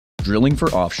Drilling for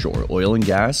offshore oil and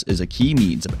gas is a key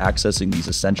means of accessing these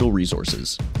essential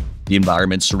resources. The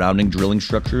environments surrounding drilling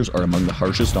structures are among the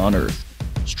harshest on Earth.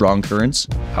 Strong currents,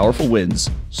 powerful winds,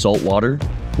 salt water,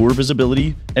 poor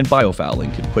visibility, and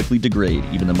biofouling can quickly degrade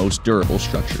even the most durable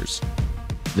structures.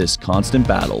 This constant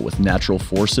battle with natural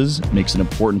forces makes it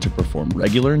important to perform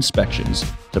regular inspections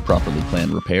to properly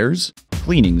plan repairs,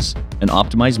 cleanings, and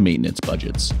optimize maintenance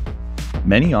budgets.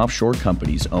 Many offshore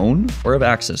companies own or have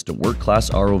access to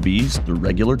work-class ROVs through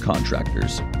regular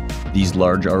contractors. These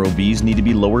large ROVs need to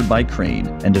be lowered by crane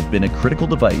and have been a critical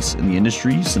device in the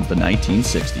industry since the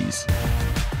 1960s.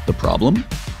 The problem?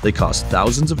 They cost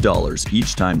thousands of dollars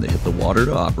each time they hit the water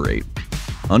to operate.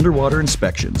 Underwater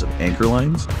inspections of anchor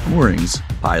lines, moorings,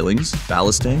 pilings,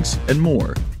 ballast tanks, and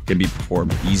more can be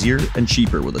performed easier and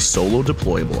cheaper with a solo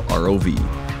deployable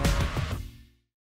ROV.